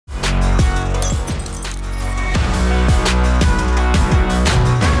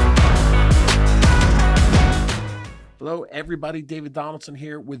Hello, everybody. David Donaldson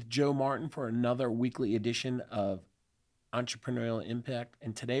here with Joe Martin for another weekly edition of Entrepreneurial Impact.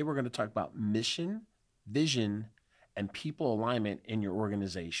 And today we're going to talk about mission, vision, and people alignment in your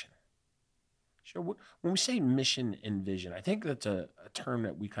organization. Sure. When we say mission and vision, I think that's a term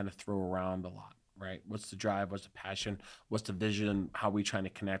that we kind of throw around a lot, right? What's the drive? What's the passion? What's the vision? How are we trying to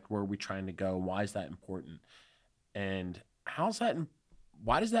connect? Where are we trying to go? Why is that important? And how's that?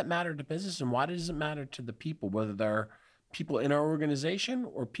 Why does that matter to business? And why does it matter to the people, whether they're people in our organization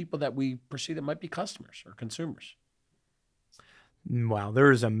or people that we perceive that might be customers or consumers? Wow,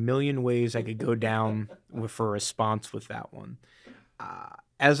 there's a million ways I could go down for a response with that one.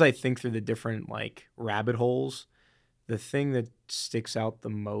 As I think through the different rabbit holes, the thing that sticks out the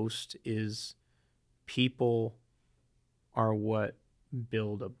most is people are what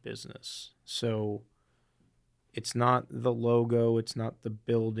build a business. So it's not the logo, it's not the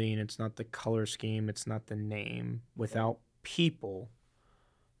building, it's not the color scheme, it's not the name. Without people,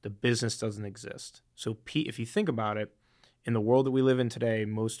 the business doesn't exist. So if you think about it, in the world that we live in today,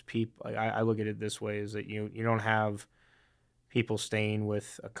 most people, I look at it this way, is that you don't have people staying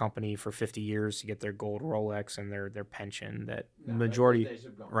with a company for 50 years to get their gold Rolex and their pension. That majority,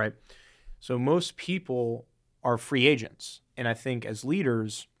 right? So most people are free agents. And I think as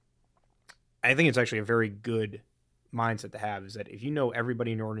leaders, I think it's actually a very good mindset to have, is that if you know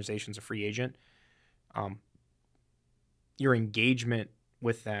everybody in your organization is a free agent, your engagement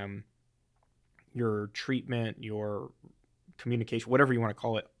with them, your treatment, your communication, whatever you want to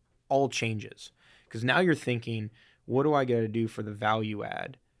call it, all changes. Because now you're thinking, what do I got to do for the value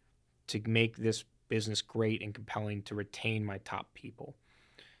add to make this business great and compelling to retain my top people?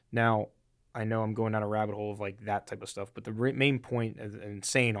 Now, I know I'm going down a rabbit hole of that type of stuff, but the main point in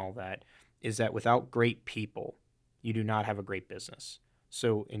saying all that is that without great people, you do not have a great business.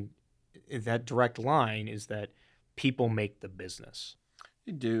 So in that direct line is that people make the business.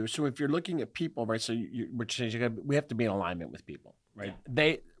 You do. So if you're looking at people, right? So we have to be in alignment with people, right?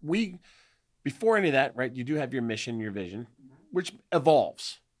 Yeah. Before any of that, right? You do have your mission, your vision, which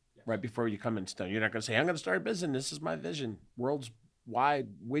evolves, right? Before you come in stone, you're not going to say, "I'm going to start a business. This is my vision. World's wide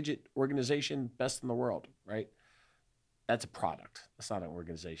widget organization, best in the world," right? That's a product. That's not an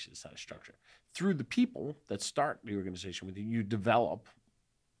organization. It's not a structure. Through the people that start the organization with you, you develop,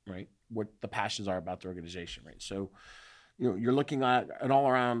 right, what the passions are about the organization, right? So, you're looking at an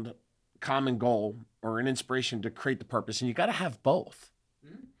all-around common goal or an inspiration to create the purpose, and you got to have both.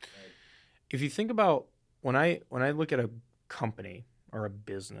 Mm-hmm. Right. If you think about when I look at a company or a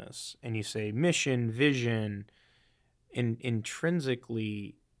business, and you say mission, vision,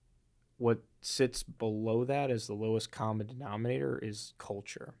 intrinsically, what sits below that as the lowest common denominator is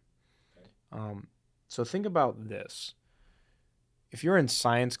culture. Okay. So think about this. If you're in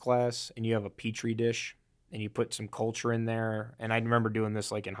science class and you have a petri dish and you put some culture in there, and I remember doing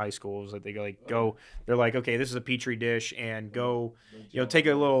this in high school, it was like they're like, okay, this is a petri dish, and go, take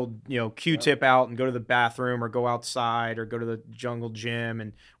a little, Q-tip out and go to the bathroom or go outside or go to the jungle gym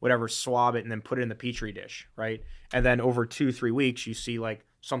and whatever, swab it and then put it in the petri dish, right? And then over 2-3 weeks, you see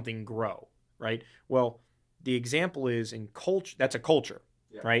something grow, right? Well, the example is in culture, that's a culture,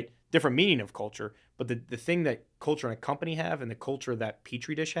 right? Different meaning of culture, but the thing that culture in a company have and the culture that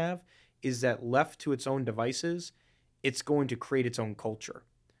petri dish have is that left to its own devices, it's going to create its own culture.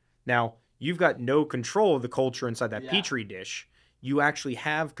 Now, you've got no control of the culture inside that petri dish. You actually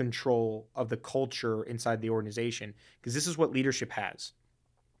have control of the culture inside the organization, because this is what leadership has.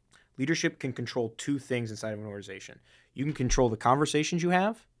 Leadership can control two things inside of an organization. You can control the conversations you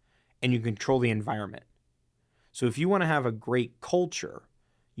have, and you can control the environment. So if you want to have a great culture,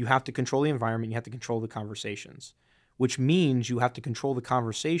 you have to control the environment, you have to control the conversations, which means you have to control the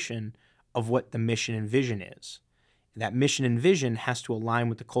conversation of what the mission and vision is. And that mission and vision has to align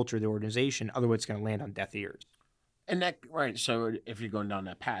with the culture of the organization, otherwise it's going to land on deaf ears. And that, right, so if you're going down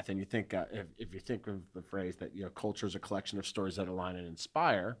that path and you think, if you think of the phrase that, culture is a collection of stories that align and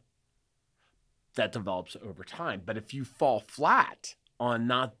inspire, that develops over time. But if you fall flat on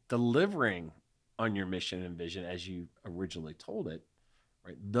not delivering on your mission and vision as you originally told it,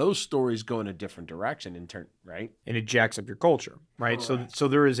 right, those stories go in a different direction in turn, right? And it jacks up your culture, right? Correct. So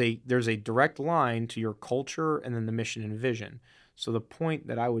there's a direct line to your culture and then the mission and vision. So the point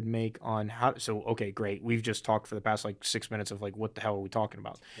that I would make on okay, great. We've just talked for the past 6 minutes of what the hell are we talking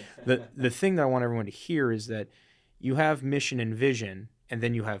about? The thing that I want everyone to hear is that you have mission and vision, and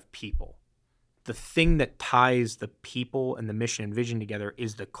then you have people. The thing that ties the people and the mission and vision together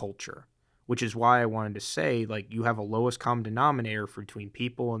is the culture, which is why I wanted to say, you have a lowest common denominator between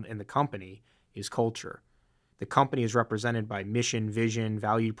people and the company is culture. The company is represented by mission, vision,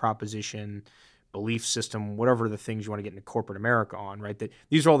 value proposition, belief system, whatever the things you want to get into corporate America on, right? That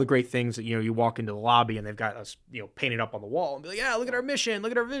these are all the great things that, you walk into the lobby and they've got us, painted up on the wall and be like, yeah, look at our mission,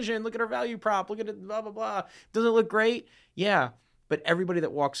 look at our vision, look at our value prop, look at it, blah, blah, blah. Doesn't it look great? Yeah. But everybody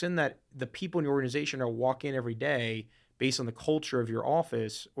that walks in, that the people in your organization are walk in every day based on the culture of your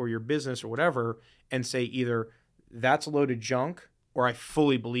office or your business or whatever, and say either that's a load of junk or I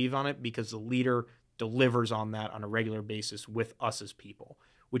fully believe on it because the leader delivers on that on a regular basis with us as people,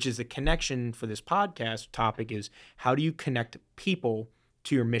 which is the connection for this podcast topic is how do you connect people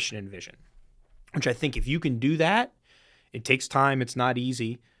to your mission and vision, which I think if you can do that, it takes time. It's not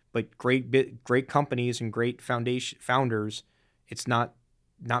easy, but great companies and great founders, it's not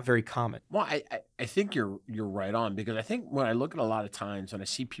very common. Well, I think you're right on, because I think when I look at a lot of times when I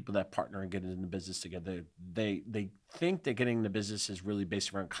see people that partner and get into business together, they think that getting into business is really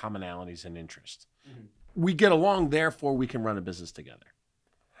based around commonalities and interests. Mm-hmm. We get along, therefore we can run a business together.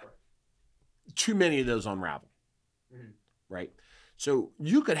 Right. Too many of those unravel, right? So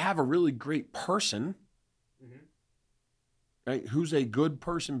you could have a really great person, right, who's a good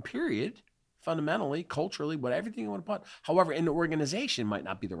person, period, fundamentally, culturally, everything you want to put. However, an organization might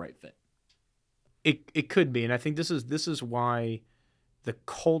not be the right fit. It could be, and I think this is why the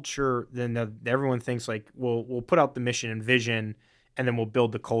culture. Then everyone thinks like, we'll put out the mission and vision, and then we'll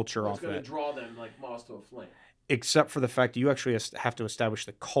build the culture off that. It's going to draw them like moths to a flame. Except for the fact that you actually have to establish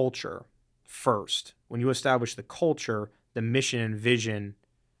the culture first. When you establish the culture, the mission and vision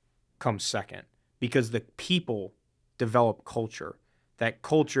comes second, because the people develop culture. That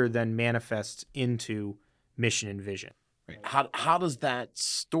culture then manifests into mission and vision. Right. How does that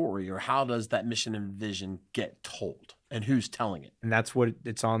story, or how does that mission and vision get told, and who's telling it? And that's what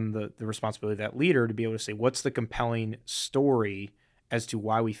it's on the responsibility of that leader to be able to say, what's the compelling story as to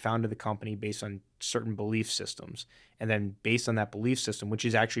why we founded the company based on certain belief systems. And then based on that belief system, which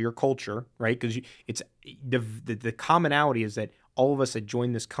is actually your culture, right? Because it's the commonality is that all of us that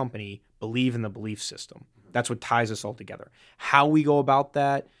join this company believe in the belief system. That's what ties us all together. How we go about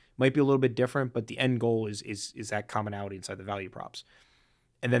that might be a little bit different, but the end goal is that commonality inside the value props.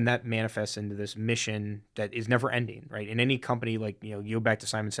 And then that manifests into this mission that is never ending, right? In any company, like, you go back to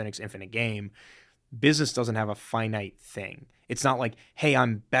Simon Sinek's Infinite Game, business doesn't have a finite thing. It's not like, hey,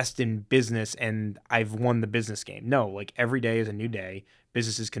 I'm best in business and I've won the business game. No, like every day is a new day.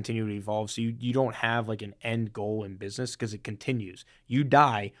 Businesses continue to evolve. So you don't have like an end goal in business because it continues. You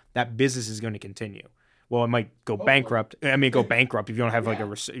die, that business is going to continue. Well, it might go bankrupt. I mean, go bankrupt if you don't have like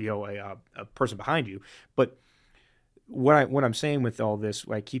a person behind you. But what I'm saying with all this,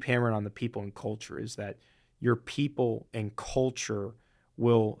 I keep hammering on the people and culture, is that your people and culture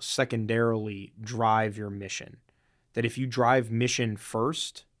will secondarily drive your mission. That if you drive mission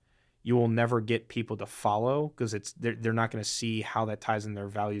first, you will never get people to follow, because they're not going to see how that ties in their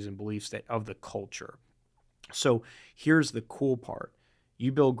values and beliefs of the culture. So here's the cool part.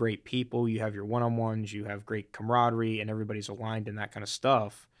 You build great people, you have your one-on-ones, you have great camaraderie, and everybody's aligned in that kind of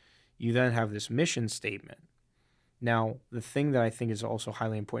stuff. You then have this mission statement. Now, the thing that I think is also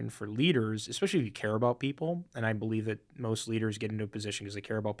highly important for leaders, especially if you care about people, and I believe that most leaders get into a position because they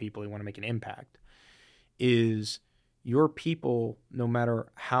care about people, they want to make an impact, is your people, no matter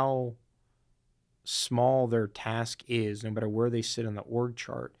how small their task is, no matter where they sit on the org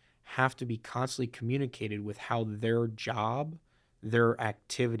chart, have to be constantly communicated with how their job, their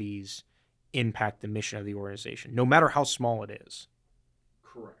activities impact the mission of the organization, no matter how small it is.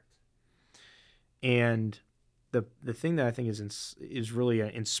 Correct. And the thing that I think is really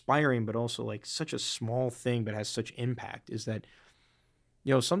inspiring, but also like such a small thing, but has such impact, is that,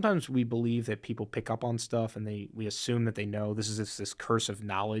 sometimes we believe that people pick up on stuff and we assume that they know. This is this curse of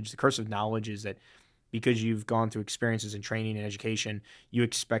knowledge. The curse of knowledge is that because you've gone through experiences in training and education, you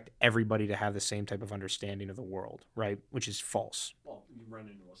expect everybody to have the same type of understanding of the world, right? Which is false. Well, you run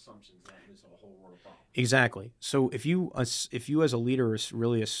into assumptions that there's a whole world problem. Exactly. So if you as a leader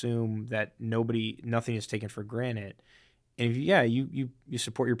really assume that nothing is taken for granted, and if you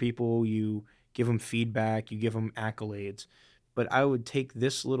support your people, you give them feedback, you give them accolades, but I would take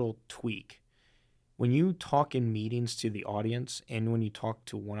this little tweak. When you talk in meetings to the audience and when you talk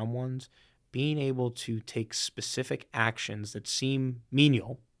to one-on-ones, being able to take specific actions that seem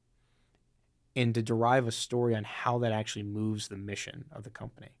menial and to derive a story on how that actually moves the mission of the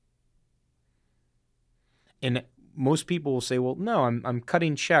company. And most people will say, well, no, I'm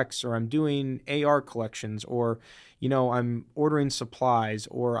cutting checks, or I'm doing AR collections, or, I'm ordering supplies,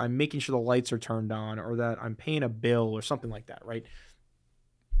 or I'm making sure the lights are turned on, or that I'm paying a bill or something like that, right?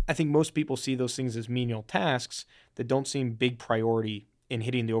 I think most people see those things as menial tasks that don't seem big priority in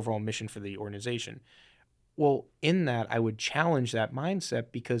hitting the overall mission for the organization. Well, in that, I would challenge that mindset,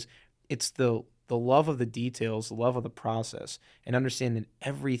 because it's the the love of the details, the love of the process, and understand that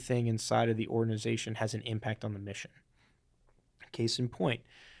everything inside of the organization has an impact on the mission. Case in point,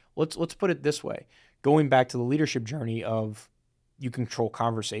 let's put it this way. Going back to the leadership journey of you control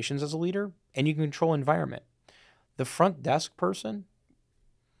conversations as a leader and you can control environment. The front desk person,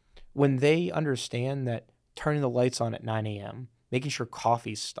 when they understand that turning the lights on at 9 a.m., making sure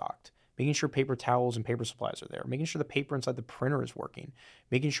coffee's stocked, making sure paper towels and paper supplies are there, making sure the paper inside the printer is working,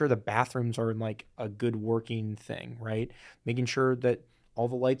 making sure the bathrooms are in like a good working thing, right? Making sure that all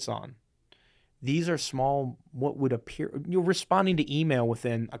the lights on. These are small, what would appear, you're responding to email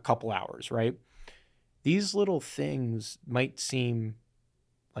within a couple hours, right? These little things might seem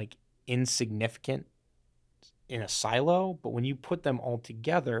like insignificant in a silo, but when you put them all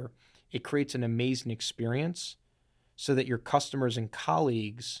together, it creates an amazing experience so that your customers and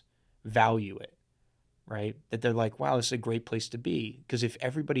colleagues value it, right? That they're like, wow, this is a great place to be. Because if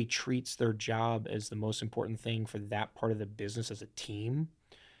everybody treats their job as the most important thing for that part of the business as a team,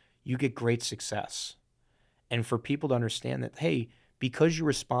 you get great success. And for people to understand that, hey, because you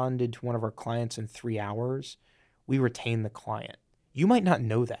responded to one of our clients in 3 hours, we retain the client. You might not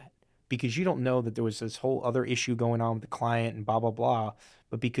know that because you don't know that there was this whole other issue going on with the client and blah, blah, blah.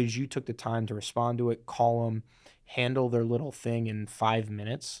 But because you took the time to respond to it, call them, handle their little thing in 5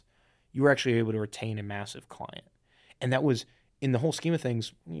 minutes, you were actually able to retain a massive client. And that was, in the whole scheme of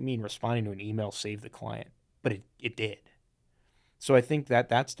things, what do you mean responding to an email saved the client? But it did. So I think that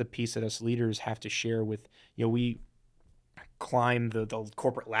that's the piece that us leaders have to share with, we climb the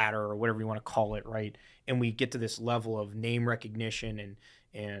corporate ladder or whatever you want to call it, right? And we get to this level of name recognition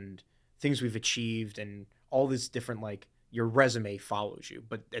and things we've achieved and all this different, like your resume follows you.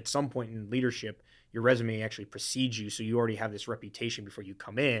 But at some point in leadership, your resume actually precedes you. So you already have this reputation before you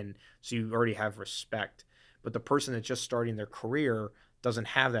come in. So you already have respect. But the person that's just starting their career doesn't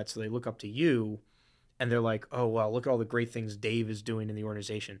have that. So they look up to you and they're like, oh, well, look at all the great things Dave is doing in the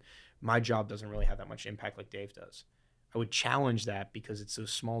organization. My job doesn't really have that much impact like Dave does. I would challenge that because it's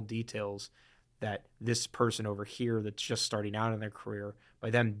those small details that this person over here that's just starting out in their career, by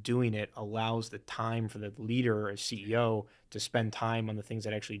them doing it, allows the time for the leader or CEO to spend time on the things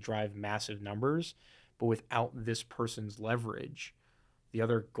that actually drive massive numbers. But without this person's leverage, the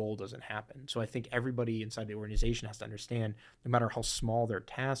other goal doesn't happen. So I think everybody inside the organization has to understand, no matter how small their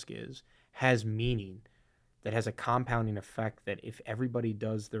task is, has meaning, that has a compounding effect, that if everybody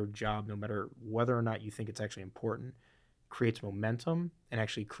does their job, no matter whether or not you think it's actually important, creates momentum and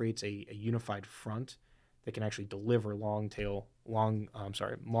actually creates a unified front that can actually deliver long-term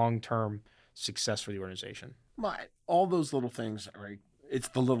success for the organization. All those little things, right? It's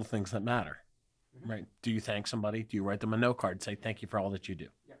the little things that matter, right? Do you thank somebody? Do you write them a note card and say, thank you for all that you do?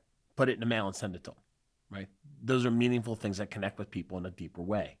 Yeah. Put it in the mail and send it to them, right? Those are meaningful things that connect with people in a deeper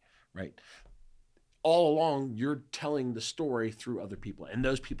way, right? All along, you're telling the story through other people, and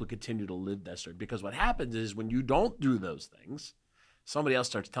those people continue to live that story. Because what happens is when you don't do those things, somebody else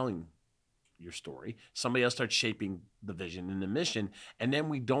starts telling your story, somebody else starts shaping the vision and the mission, and then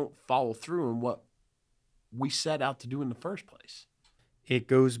we don't follow through on what we set out to do in the first place. It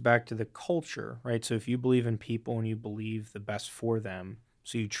goes back to the culture, right? So if you believe in people and you believe the best for them,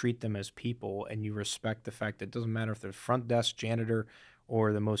 so you treat them as people and you respect the fact that it doesn't matter if they're front desk, janitor,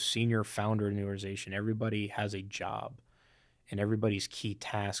 or the most senior founder in the organization, everybody has a job and everybody's key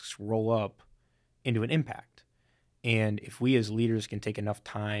tasks roll up into an impact. And if we as leaders can take enough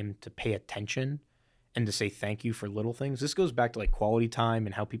time to pay attention and to say thank you for little things, this goes back to like quality time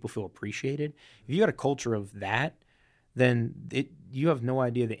and how people feel appreciated. If you got a culture of that, then you have no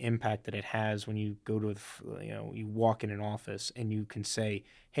idea the impact that it has when you go to, you walk in an office and you can say,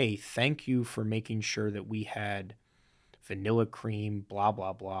 hey, thank you for making sure that we had vanilla cream, blah,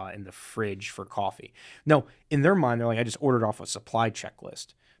 blah, blah, in the fridge for coffee. No, in their mind, they're like, I just ordered off a supply checklist.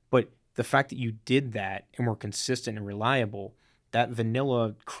 But the fact that you did that and were consistent and reliable, that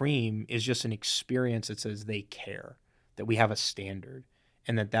vanilla cream is just an experience that says they care, that we have a standard,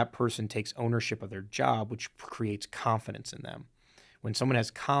 and that person takes ownership of their job, which creates confidence in them. When someone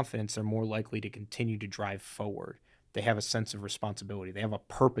has confidence, they're more likely to continue to drive forward. They have a sense of responsibility. They have a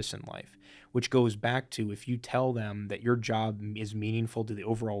purpose in life, which goes back to, if you tell them that your job is meaningful to the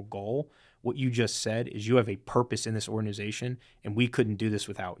overall goal, what you just said is you have a purpose in this organization and we couldn't do this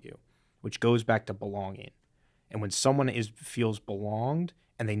without you, which goes back to belonging. And when someone feels belonged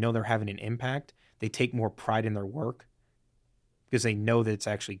and they know they're having an impact, they take more pride in their work because they know that it's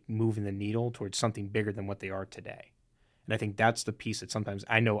actually moving the needle towards something bigger than what they are today. And I think that's the piece that sometimes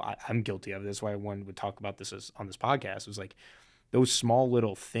I know I'm guilty of. That's why I wanted to talk about this on this podcast. It was like those small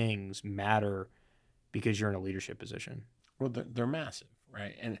little things matter because you're in a leadership position. Well, they're massive,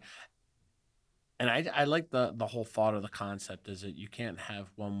 right? And And I like the whole thought of the concept is that you can't have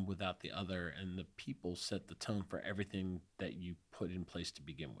one without the other, and the people set the tone for everything that you put in place to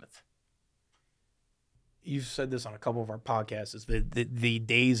begin with. You've said this on a couple of our podcasts, is the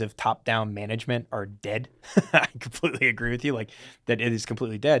days of top-down management are dead. I completely agree with you, like that it is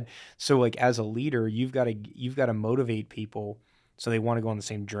completely dead. So like as a leader, you've got to motivate people so they want to go on the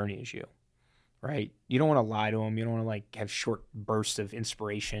same journey as you, right? You don't want to lie to them. You don't want to like have short bursts of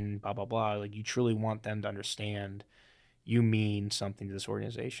inspiration, blah, blah, blah. Like you truly want them to understand you mean something to this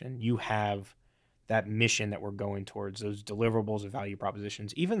organization. You have that mission that we're going towards, those deliverables of value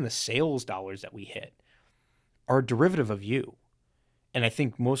propositions, even the sales dollars that we hit are a derivative of you. And I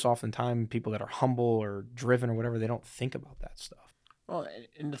think most oftentimes people that are humble or driven or whatever, they don't think about that stuff. Well,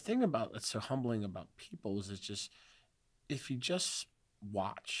 and the thing about that's so humbling about people is it's just if you just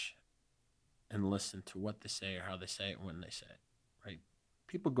watch and listen to what they say or how they say it and when they say it, right?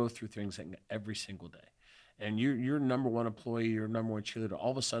 People go through things every single day. And you're number one employee, you're number one cheerleader,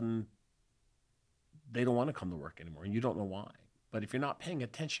 all of a sudden they don't want to come to work anymore. And you don't know why. But if you're not paying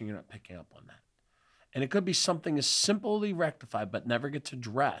attention, you're not picking up on that. And it could be something as simply rectified but never gets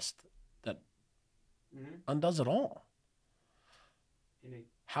addressed that undoes it all.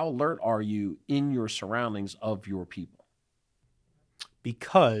 How alert are you in your surroundings of your people?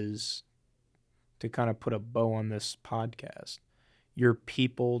 Because, to kind of put a bow on this podcast, your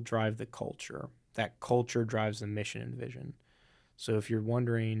people drive the culture. That culture drives the mission and vision. So if you're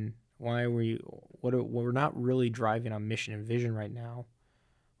wondering why we're not really driving on mission and vision right now,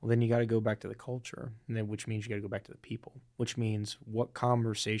 well, then you got to go back to the culture, and then which means you got to go back to the people, which means what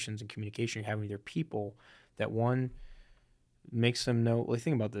conversations and communication you're having with your people that one makes them know. Like,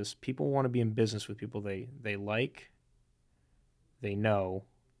 think about this. People want to be in business with people they like, they know,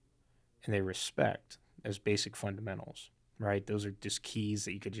 and they respect as basic fundamentals, right? Those are just keys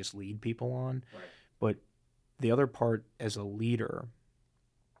that you could just lead people on. Right. But the other part as a leader,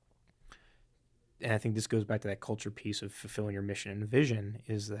 and I think this goes back to that culture piece of fulfilling your mission and vision,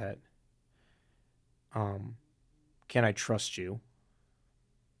 is that can I trust you?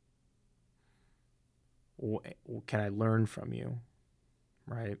 Can I learn from you?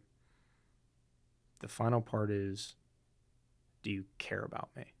 Right? The final part is, do you care about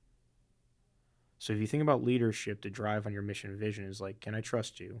me? So if you think about leadership, to drive on your mission and vision is like, can I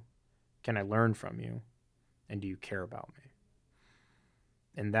trust you? Can I learn from you? And do you care about me?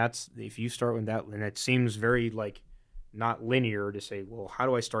 And that's, if you start with that, and it seems very like not linear to say, well, how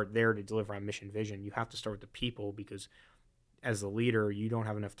do I start there to deliver on mission vision? You have to start with the people, because as the leader, you don't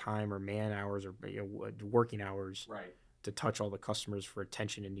have enough time or man hours or working hours to touch all the customers for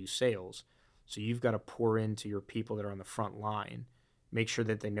attention and new sales. So you've got to pour into your people that are on the front line, make sure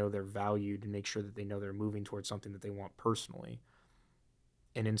that they know they're valued, and make sure that they know they're moving towards something that they want personally.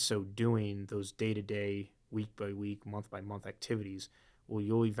 And in so doing, those day-to-day, week-by-week, month-by-month activities, well,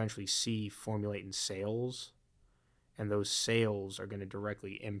 you'll eventually see formulating sales, and those sales are going to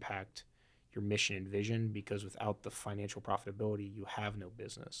directly impact your mission and vision, because without the financial profitability, you have no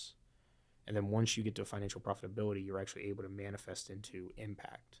business. And then once you get to financial profitability, you're actually able to manifest into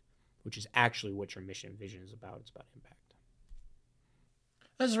impact, which is actually what your mission and vision is about. It's about impact.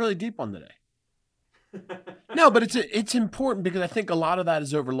 That's a really deep one today. No, but it's important, because I think a lot of that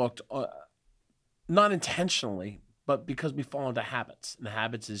is overlooked, not intentionally, but because we fall into habits, and the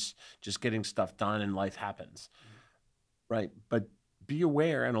habits is just getting stuff done, and life happens, right? But be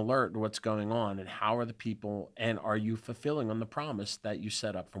aware and alert to what's going on, and how are the people, and are you fulfilling on the promise that you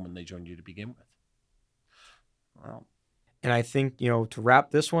set up from when they joined you to begin with? Well, and I think, to wrap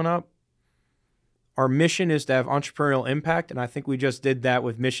this one up, our mission is to have entrepreneurial impact, and I think we just did that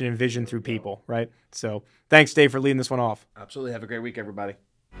with mission and vision through people, right? So thanks, Dave, for leading this one off. Absolutely. Have a great week, everybody.